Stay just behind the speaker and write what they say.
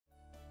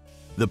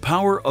The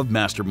power of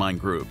mastermind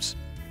groups.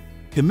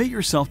 Commit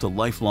yourself to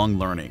lifelong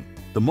learning.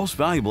 The most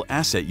valuable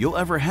asset you'll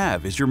ever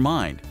have is your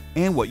mind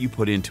and what you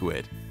put into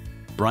it.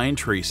 Brian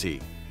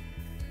Tracy.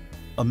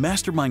 A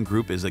mastermind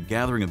group is a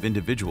gathering of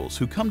individuals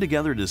who come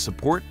together to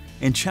support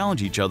and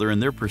challenge each other in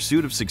their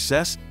pursuit of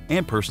success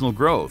and personal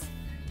growth.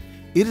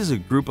 It is a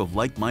group of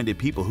like-minded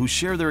people who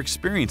share their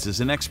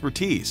experiences and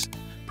expertise,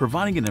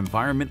 providing an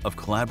environment of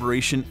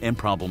collaboration and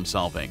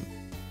problem-solving.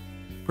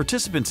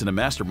 Participants in a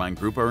mastermind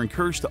group are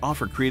encouraged to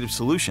offer creative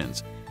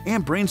solutions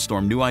and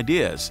brainstorm new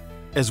ideas,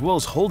 as well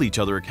as hold each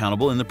other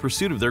accountable in the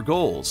pursuit of their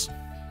goals.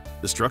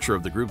 The structure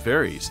of the group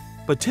varies,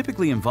 but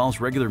typically involves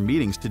regular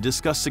meetings to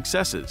discuss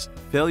successes,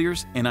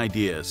 failures, and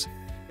ideas,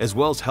 as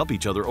well as help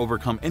each other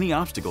overcome any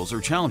obstacles or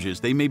challenges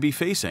they may be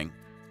facing.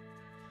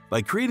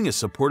 By creating a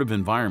supportive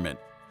environment,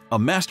 a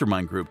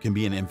mastermind group can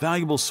be an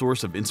invaluable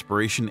source of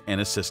inspiration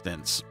and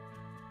assistance.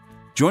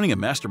 Joining a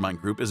mastermind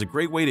group is a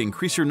great way to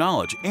increase your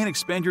knowledge and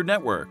expand your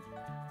network.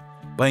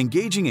 By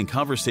engaging in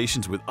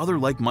conversations with other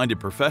like-minded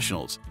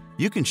professionals,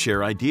 you can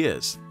share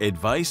ideas,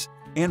 advice,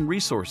 and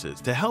resources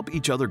to help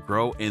each other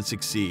grow and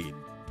succeed.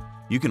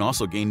 You can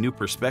also gain new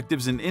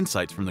perspectives and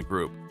insights from the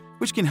group,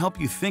 which can help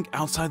you think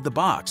outside the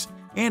box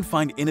and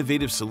find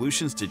innovative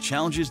solutions to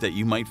challenges that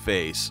you might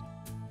face.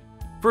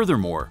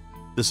 Furthermore,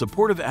 the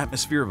supportive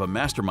atmosphere of a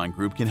mastermind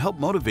group can help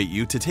motivate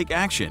you to take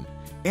action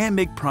and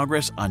make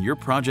progress on your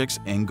projects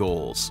and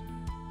goals.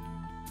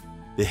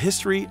 The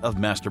history of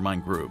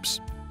mastermind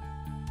groups.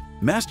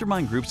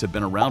 Mastermind groups have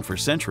been around for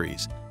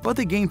centuries, but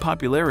they gained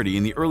popularity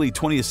in the early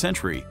 20th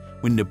century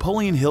when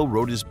Napoleon Hill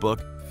wrote his book,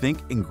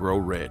 Think and Grow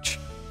Rich.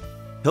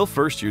 Hill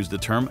first used the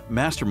term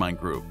mastermind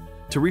group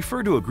to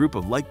refer to a group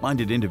of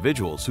like-minded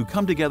individuals who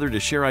come together to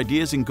share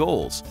ideas and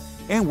goals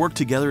and work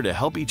together to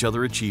help each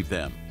other achieve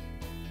them.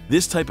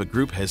 This type of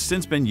group has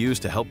since been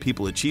used to help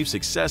people achieve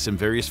success in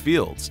various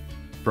fields,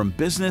 from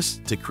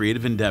business to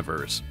creative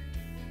endeavors.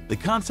 The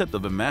concept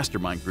of a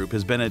mastermind group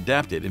has been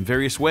adapted in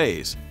various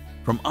ways,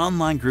 from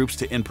online groups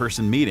to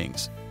in-person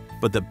meetings,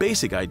 but the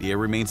basic idea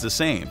remains the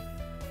same: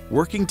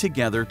 working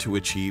together to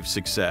achieve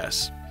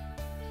success.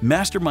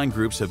 Mastermind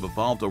groups have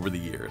evolved over the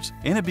years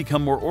and have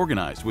become more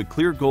organized with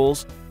clear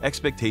goals,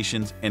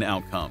 expectations, and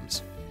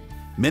outcomes.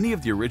 Many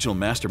of the original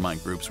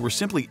mastermind groups were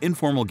simply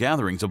informal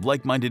gatherings of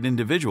like-minded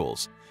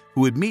individuals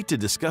who would meet to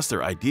discuss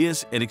their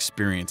ideas and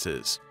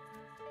experiences.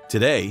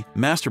 Today,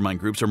 mastermind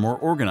groups are more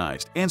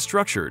organized and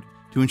structured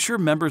to ensure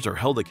members are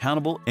held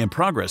accountable and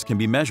progress can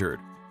be measured.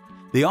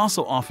 They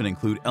also often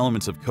include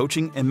elements of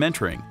coaching and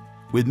mentoring,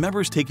 with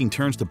members taking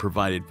turns to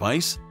provide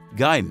advice,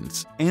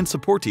 guidance, and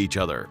support to each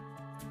other.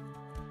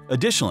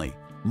 Additionally,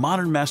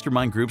 modern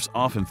mastermind groups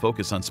often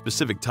focus on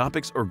specific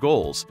topics or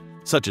goals,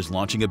 such as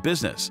launching a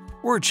business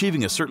or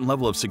achieving a certain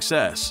level of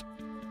success.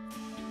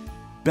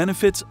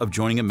 Benefits of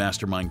joining a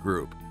mastermind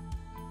group.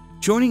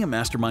 Joining a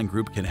mastermind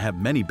group can have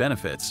many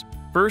benefits.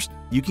 First,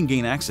 you can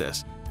gain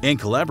access and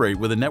collaborate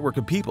with a network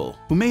of people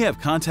who may have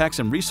contacts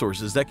and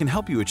resources that can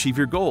help you achieve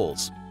your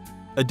goals.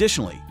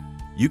 Additionally,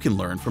 you can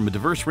learn from a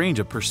diverse range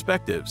of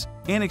perspectives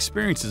and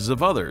experiences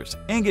of others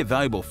and get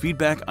valuable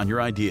feedback on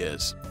your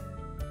ideas.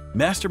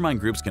 Mastermind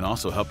groups can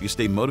also help you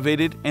stay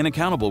motivated and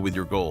accountable with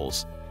your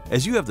goals,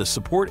 as you have the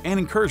support and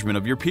encouragement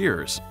of your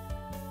peers.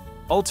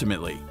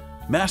 Ultimately,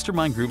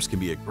 mastermind groups can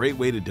be a great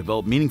way to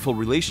develop meaningful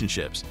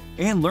relationships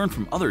and learn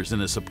from others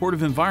in a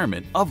supportive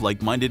environment of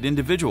like-minded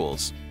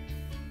individuals.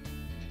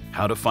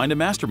 How to find a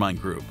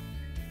mastermind group.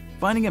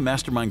 Finding a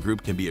mastermind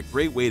group can be a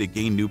great way to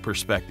gain new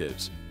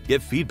perspectives,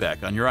 get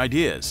feedback on your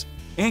ideas,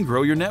 and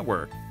grow your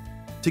network.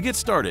 To get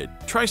started,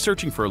 try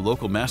searching for a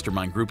local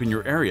mastermind group in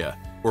your area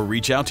or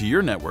reach out to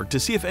your network to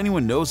see if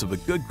anyone knows of a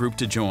good group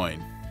to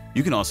join.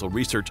 You can also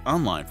research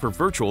online for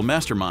virtual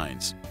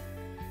masterminds.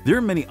 There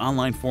are many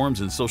online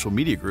forums and social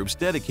media groups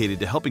dedicated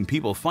to helping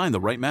people find the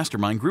right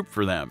mastermind group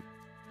for them.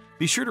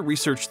 Be sure to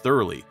research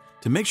thoroughly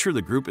to make sure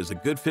the group is a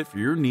good fit for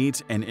your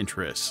needs and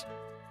interests.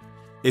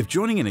 If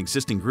joining an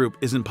existing group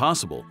isn't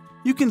possible,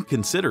 you can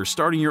consider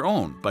starting your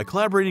own by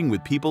collaborating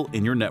with people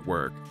in your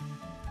network.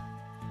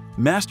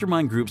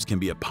 Mastermind groups can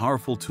be a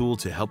powerful tool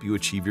to help you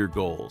achieve your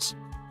goals.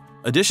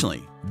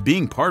 Additionally,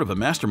 being part of a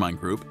mastermind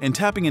group and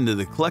tapping into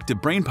the collective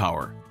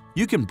brainpower,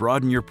 you can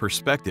broaden your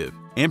perspective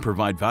and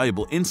provide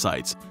valuable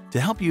insights to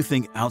help you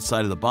think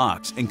outside of the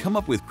box and come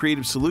up with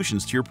creative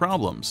solutions to your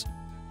problems.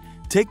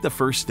 Take the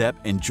first step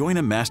and join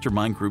a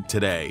mastermind group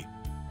today.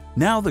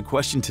 Now the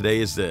question today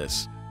is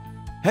this: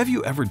 have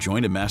you ever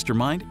joined a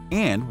mastermind,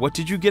 and what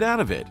did you get out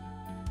of it?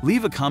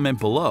 Leave a comment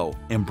below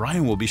and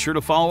Brian will be sure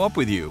to follow up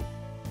with you.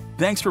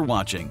 Thanks for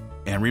watching,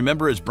 and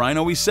remember, as Brian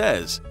always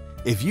says,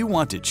 if you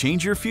want to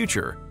change your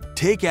future,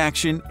 take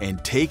action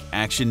and take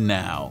action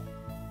now.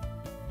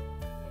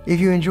 If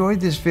you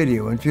enjoyed this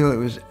video and feel it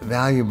was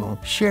valuable,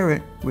 share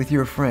it with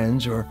your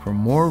friends, or for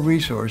more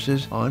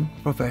resources on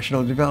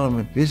professional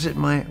development, visit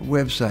my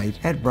website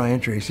at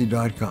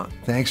BrianTracy.com.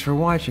 Thanks for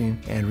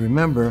watching, and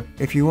remember,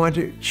 if you want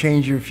to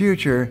change your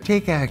future,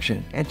 take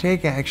action, and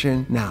take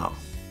action now.